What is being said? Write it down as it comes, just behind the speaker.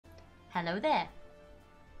Hello there.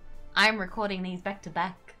 I'm recording these back to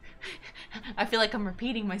back. I feel like I'm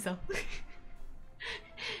repeating myself.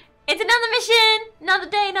 It's another mission! Another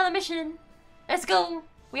day, another mission. Let's go.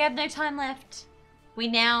 We have no time left. We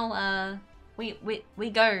now, we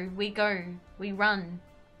go. We run.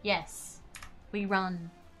 Yes. We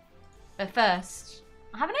run. But first,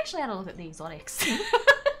 I haven't actually had a look at the exotics.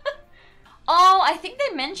 Oh, I think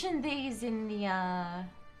they mentioned these in the,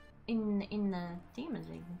 in the demon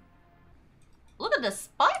thing. Look at the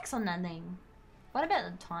spikes on that thing. What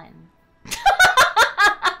about the time?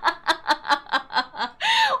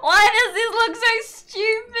 Why does this look so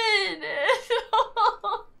stupid?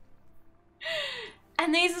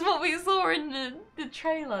 And this is what we saw in the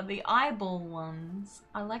trailer, the eyeball ones.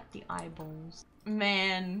 I like the eyeballs.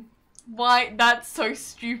 Man, why? That's so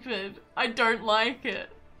stupid. I don't like it.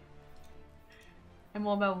 And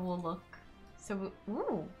what about Warlock? So,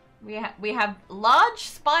 ooh, we have large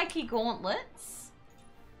spiky gauntlets.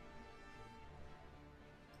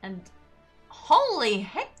 And holy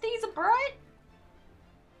heck, these are bright.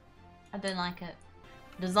 I don't like it.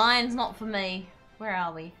 Design's not for me. Where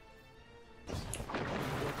are we?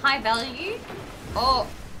 High value. Oh.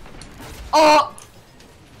 Oh.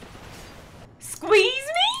 Squeeze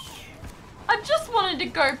me? I just wanted to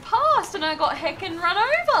go past and I got heckin' run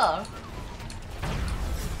over.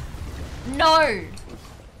 No.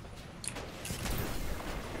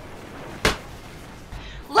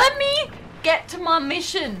 Let me get to my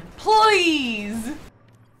mission, please.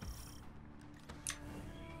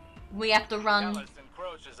 We have to run. Alias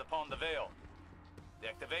encroaches upon the veil. The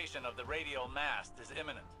activation of the radial mast is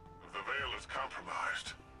imminent. If the veil is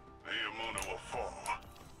compromised, the Imuna will fall.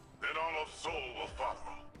 Then all of Soul will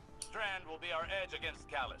follow. Strand will be our edge against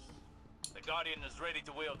Callus. The Guardian is ready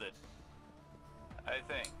to wield it. I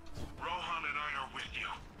think. Rohan and I are with you.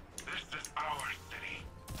 This is our city.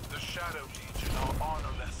 The Shadow Legion are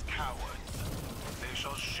honorless cowards. They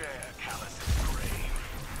shall share Callus's grave.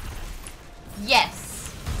 Yes.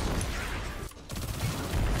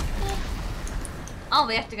 Oh,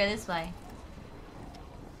 we have to go this way.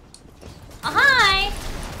 Oh, hi!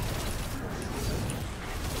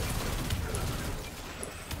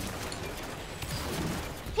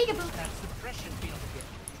 Peekaboo. That suppression field again.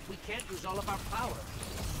 We can't use all of our power.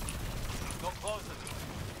 Go closer to it.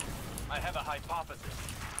 I have a hypothesis.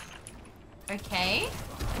 Okay.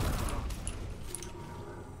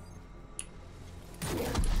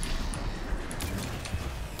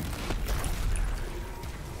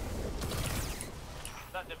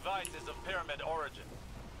 That device is of pyramid origin,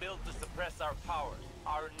 built to suppress our powers,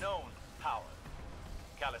 our known power.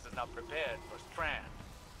 Callus is not prepared for Strand.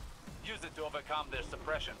 Use it to overcome their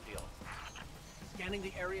suppression field. Scanning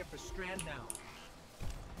the area for Strand now.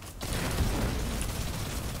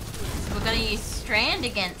 We're gonna use Strand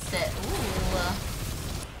against it. Ooh.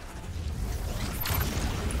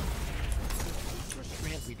 Your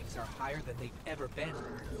Strand readings are higher than they've ever been.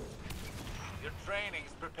 Your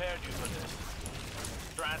training's prepared you for this.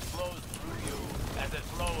 Strand flows through you as it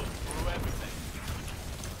flows through everything.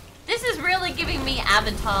 This is really giving me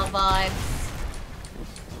Avatar vibes.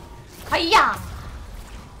 Hiya!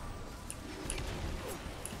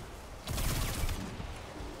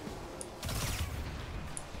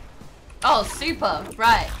 Oh, super,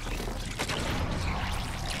 right.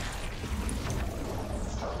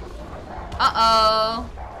 Uh-oh.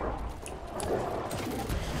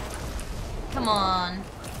 Come on.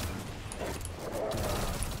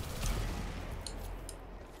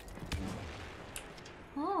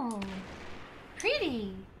 Oh,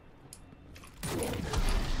 pretty.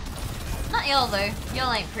 Not y'all though.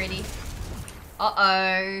 Y'all ain't pretty.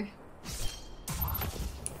 Uh-oh. Hey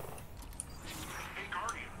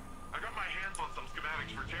Guardian, I got my hands on some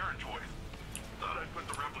schematics for Terran toys. Thought I'd put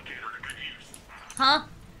the replicator to good use. Huh?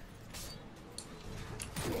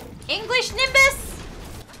 English Nimbus?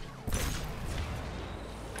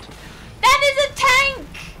 That is a tank!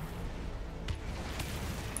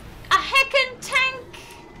 A heckin' tank!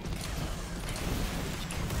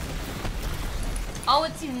 Oh,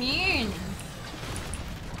 it's immune.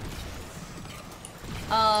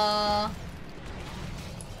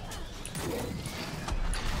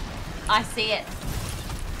 I see it.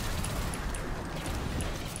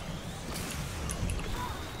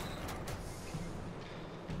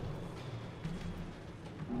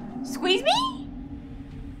 Squeeze me?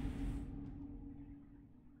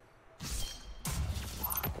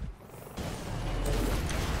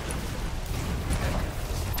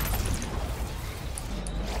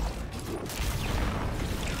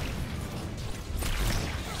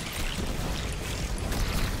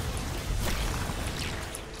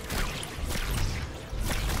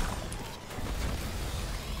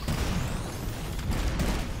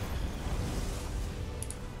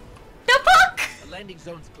 landing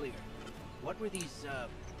zone's clear. What were these,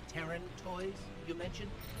 Terran toys you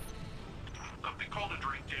mentioned? Something called a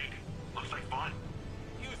drink dig. Looks like fun.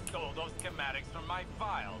 You stole those schematics from my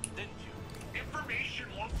files, didn't you? Information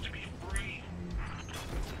wants to be free.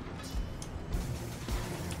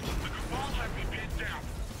 The Cabal had me pinned down.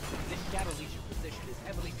 This shadow legion position is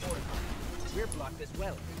heavily fortified. We're blocked as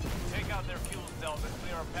well. Take out their fuel cells and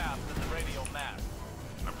clear a path to the radio mast.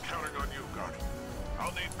 I'm counting on you, God.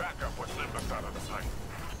 I'll need backup when Limbus out of the sight.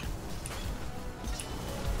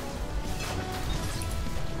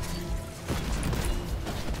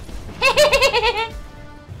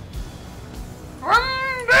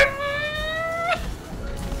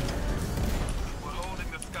 We're holding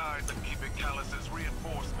the skies and keeping Callus's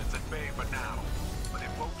reinforcements at bay for now. But it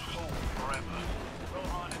won't hold forever.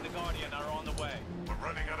 Rohan and the Guardian are on the way. We're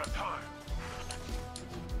running out of time.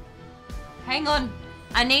 Hang on.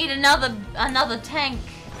 I need another tank.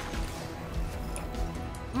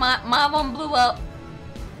 My one blew up.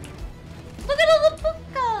 Look at all the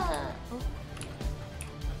puka.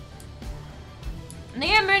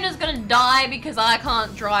 Neo Moon is gonna die because I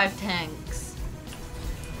can't drive tanks.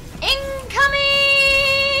 Incoming!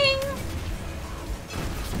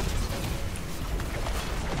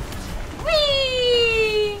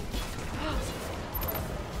 Whee!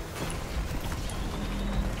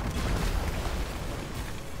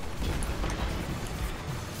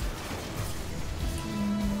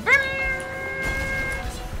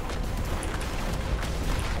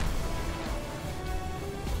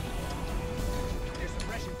 Their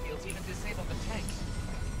suppression fields even disabled the tanks.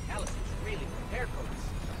 Callus is really prepared for us.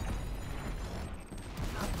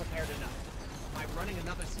 Not prepared enough. I'm running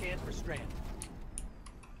another scan for Strand.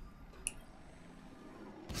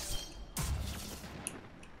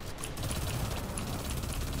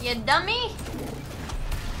 You dummy!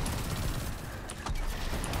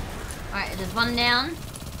 Alright, there's one down.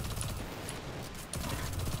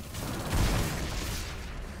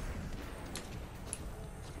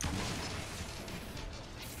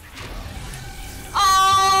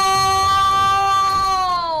 Oh!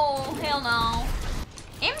 Hell no.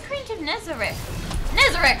 Imprint of Nezarec.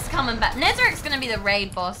 Nezarec's coming back. Nezarec's gonna be the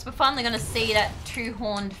raid boss. We're finally gonna see that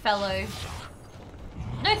two-horned fellow.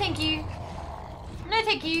 No thank you. No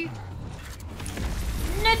thank you.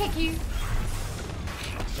 No thank you.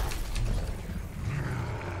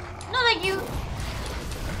 No thank you.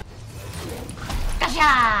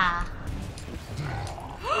 Gotcha!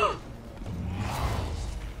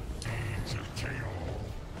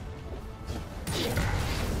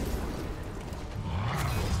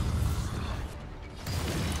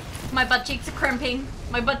 My butt cheeks are cramping.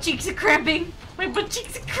 My butt cheeks are cramping. My butt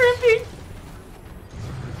cheeks are cramping.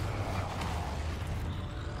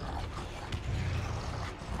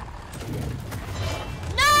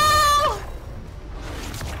 No!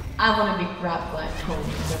 I want to be wrapped like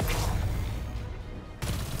Tony.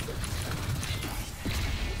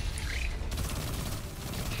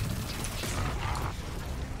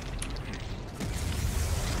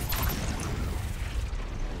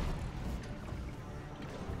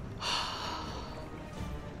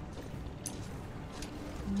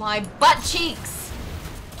 My butt cheeks!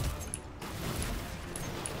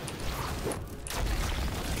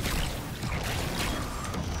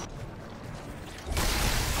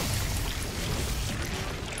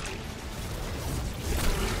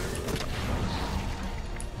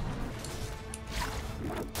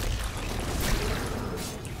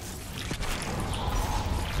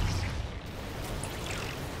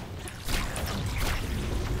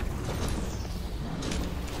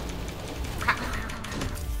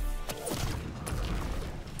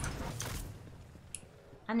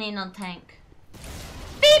 I need another tank.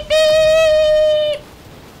 Beep beep!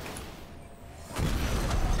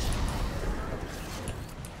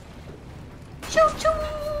 Choo choo!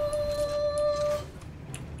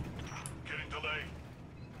 Getting delayed.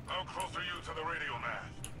 How close are you to the radio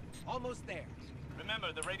mast? Almost there.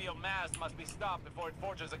 Remember, the radio mast must be stopped before it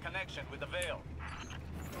forges a connection with the Veil.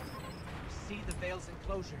 See the Veil's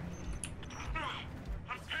enclosure.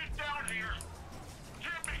 I'm pinned down here.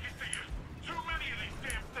 Can't make it to you. Too many of these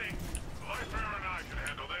damn things. Lightfall and I can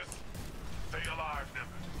handle this. Stay alive,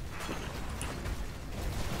 Nimbus.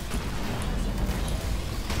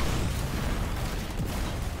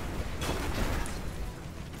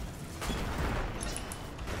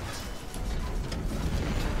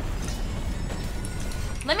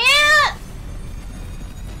 Let me out!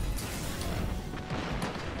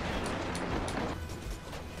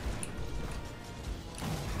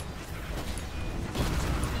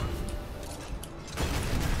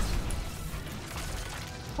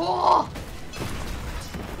 Oh!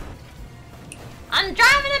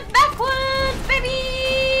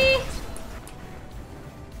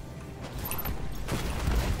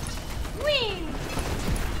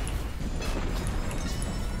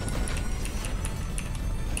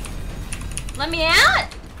 Let me out!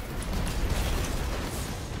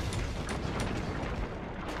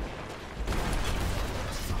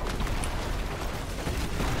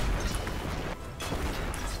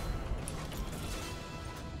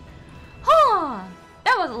 Huh!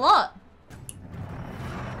 That was a lot.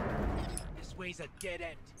 This way's a dead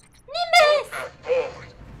end. Nimbus! Path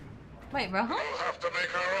forward. Wait, Rohan? We'll have to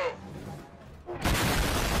make our own.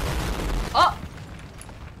 Oh!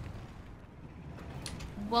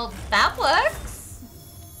 Well, that works.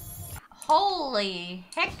 Holy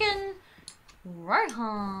heckin'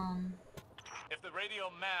 Rohan. If the radio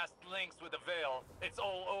mast links with the Veil, it's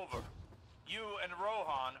all over. You and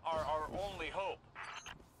Rohan are our only hope.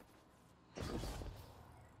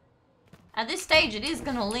 At this stage, it is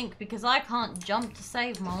gonna link because I can't jump to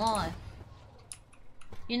save my life.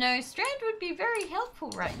 You know, Strand would be very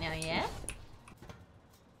helpful right now, yeah?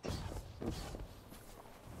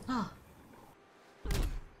 Oh.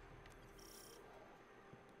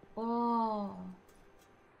 Oh.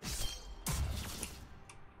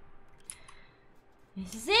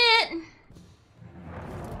 This is it.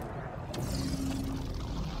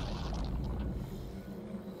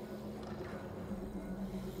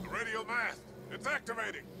 Radio mast. It's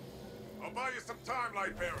activating. I'll buy you some time,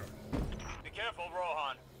 Lightbearer. Be careful,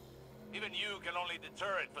 Rohan. Even you can only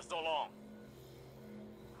deter it for so long.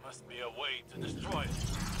 Must be a way to destroy it.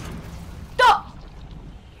 Stop!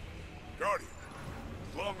 Guardian,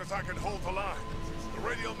 as long as I can hold the line, the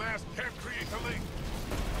radio mast can't create the link.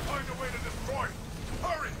 Find a way to destroy it.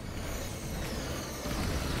 Hurry!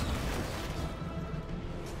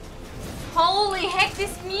 Holy heck,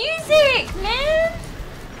 this music, man!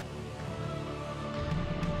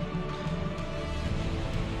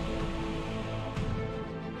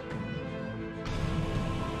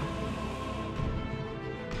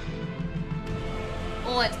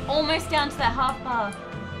 Oh, it's almost down to that half bar.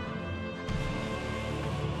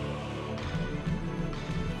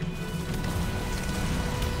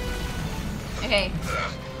 Okay.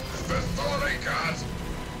 Sorry, guys.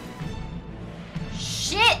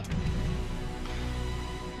 Shit!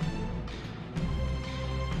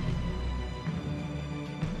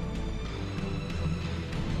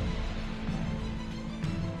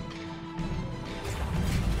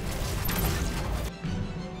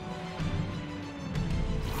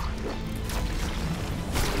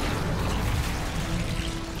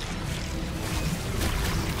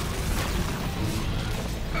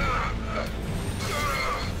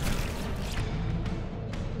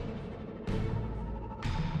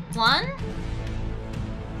 One.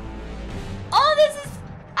 Oh, this is...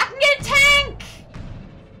 I can get a tank!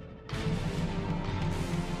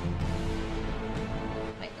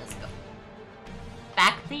 Wait, let's go.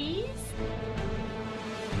 Back these?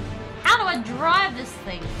 How do I drive this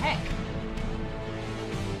thing? Heck.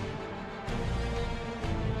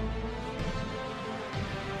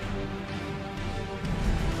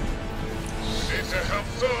 Need to help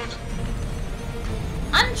soon.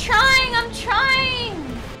 I'm trying, I'm trying!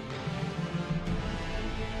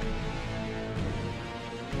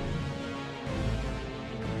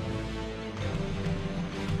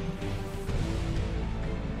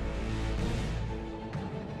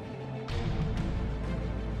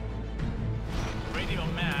 Radio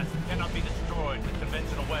masts cannot be destroyed with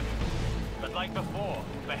conventional weapons. But like before,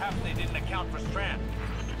 perhaps they didn't account for Strand.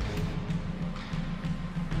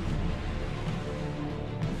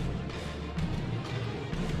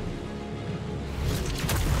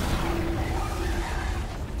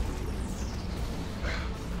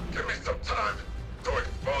 Give me some time to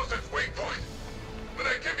expose its weak point. When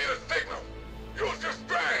I give you the signal, use your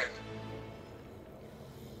strand.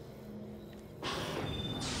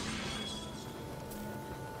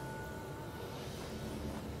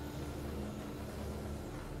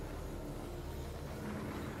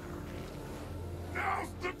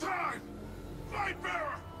 Now's the time!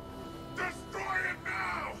 Lightbearer! Destroy it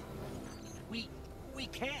now! We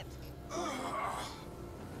can't. Then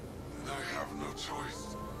I have no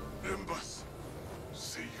choice. Nimbus,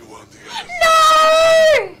 see you on the other side.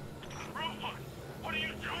 No! Rohan, what are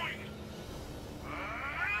you doing?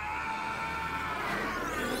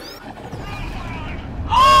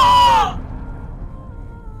 Oh!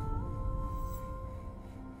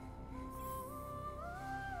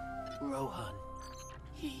 Rohan.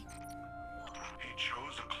 He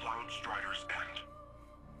chose a Cloud Strider's end.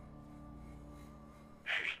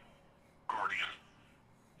 Hey, Guardian,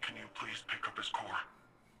 can you please pick up his core?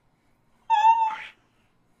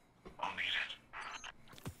 I'll need it.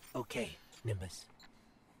 Okay, Nimbus.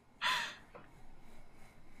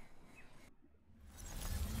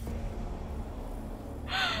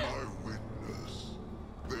 My witness,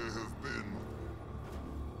 there have been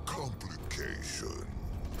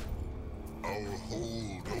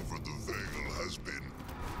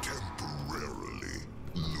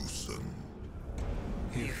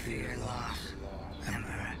fear loss,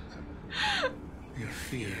 Emperor. Your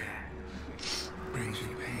fear brings you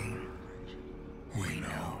pain. We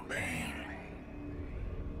know pain.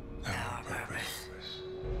 Our purpose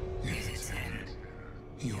is its end.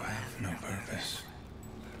 You have no purpose.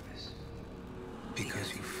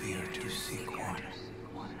 Because you fear to seek one.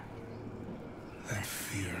 That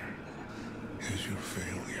fear is your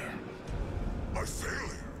failure. My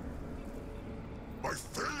failure? My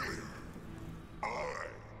failure? I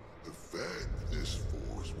have fed this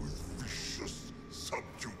force with vicious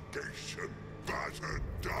subjugation, battered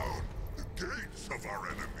down the gates of our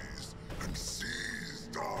enemies, and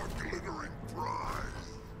seized our glittering prize.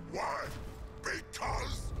 Why?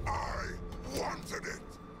 Because I wanted it.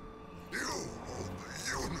 You hold the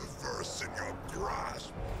universe in your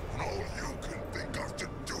grasp, and all you can think of to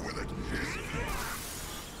do with it is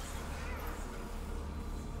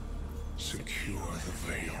secure the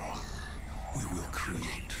veil. We will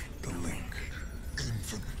create the link.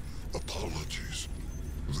 infinite apologies.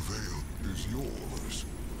 The veil is yours.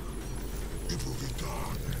 It will be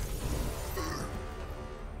done.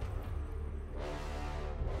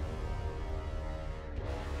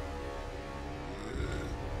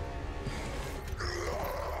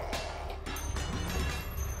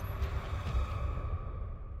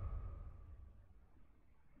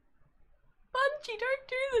 Bungie, don't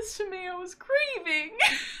do this to me. I was grieving.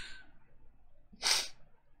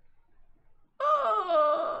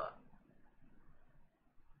 Oh.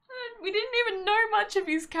 We didn't even know much of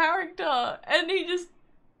his character, and he just...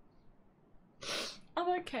 I'm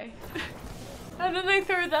okay. And then they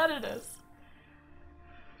throw that at us.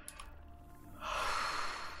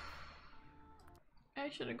 I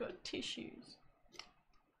should have got tissues.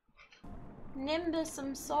 Nimbus,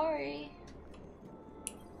 I'm sorry.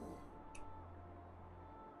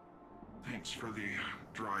 Thanks for the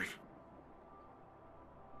drive.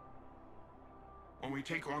 When we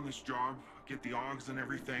take on this job, get the Augs and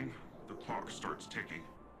everything, the clock starts ticking.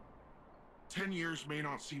 10 years may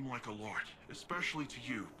not seem like a lot, especially to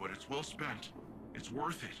you, but it's well spent. It's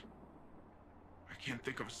worth it. I can't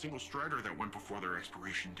think of a single Strider that went before their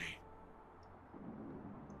expiration date.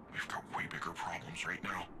 We've got way bigger problems right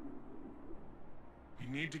now. We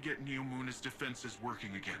need to get Neomuna's defenses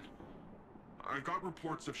working again. I've got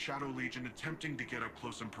reports of Shadow Legion attempting to get up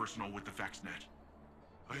close and personal with the VexNet.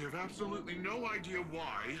 I have absolutely no idea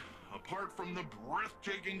why, apart from the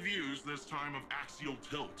breathtaking views this time of axial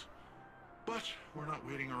tilt. But we're not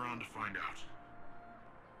waiting around to find out.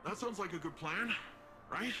 That sounds like a good plan,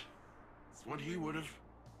 right? It's what he would have...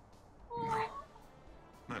 No,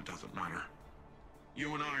 that doesn't matter.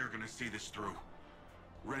 You and I are gonna see this through.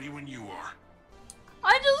 Ready when you are.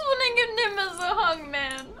 I just want to give Nimbus a hug,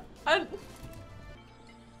 man.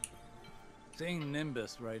 Seeing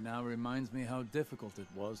Nimbus right now reminds me how difficult it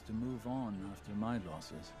was to move on after my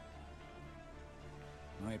losses.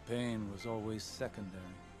 My pain was always secondary.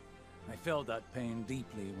 I felt that pain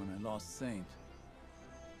deeply when I lost Saint.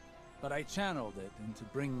 But I channeled it into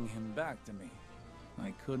bringing him back to me.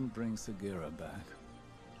 I couldn't bring Sagira back.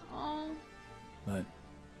 Oh. But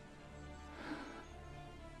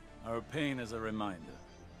our pain is a reminder.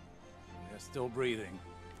 We are still breathing,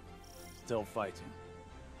 still fighting.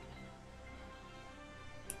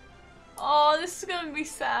 Oh, this is gonna be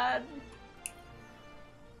sad.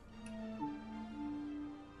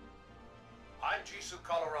 I'm Jisoo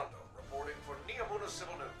Colorado, reporting for Neomuna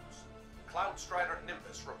Civil News. Cloud Strider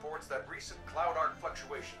Nimbus reports that recent cloud arc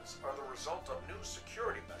fluctuations are the result of new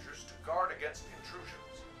security measures to guard against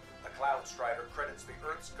intrusions. The Cloud Strider credits the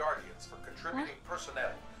Earth's Guardians for contributing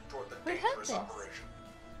personnel toward the We heard dangerous this. operation.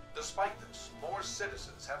 Despite this, more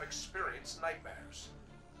citizens have experienced nightmares.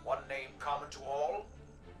 One name common to all,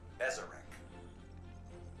 Bezarek.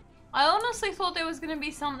 I honestly thought there was gonna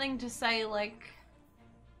be something to say like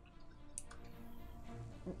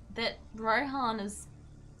that Rohan is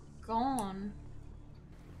gone.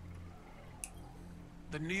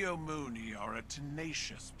 The Neomuni are a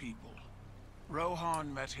tenacious people.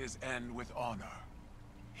 Rohan met his end with honor.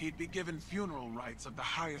 He'd be given funeral rites of the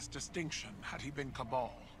highest distinction had he been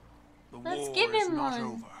Cabal. The Let's war give is him not one.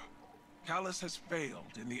 over. Callus has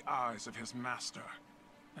failed in the eyes of his master,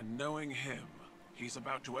 and knowing him, he's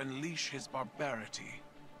about to unleash his barbarity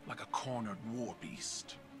like a cornered war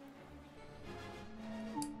beast.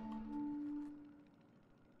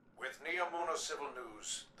 With Neomuna Civil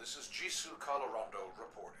News, this is Jisoo Colorado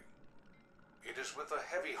reporting. It is with a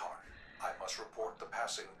heavy heart I must report the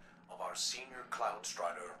passing of our senior Cloud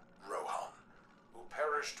Strider, Rohan, who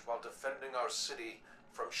perished while defending our city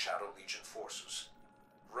from Shadow Legion forces.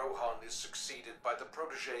 Rohan is succeeded by the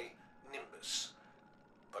protege, Nimbus.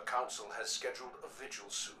 The Council has scheduled a vigil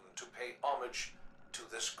soon to pay homage to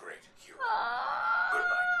this great hero. Good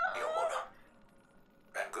night, Neomuna.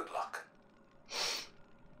 And good luck.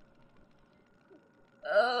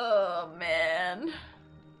 Oh man,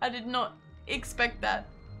 I did not expect that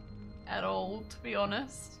at all, to be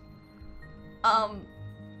honest.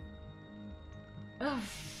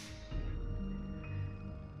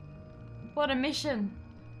 What a mission.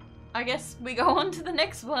 I guess we go on to the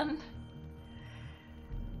next one.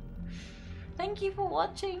 Thank you for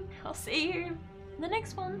watching. I'll see you in the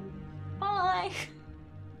next one. Bye.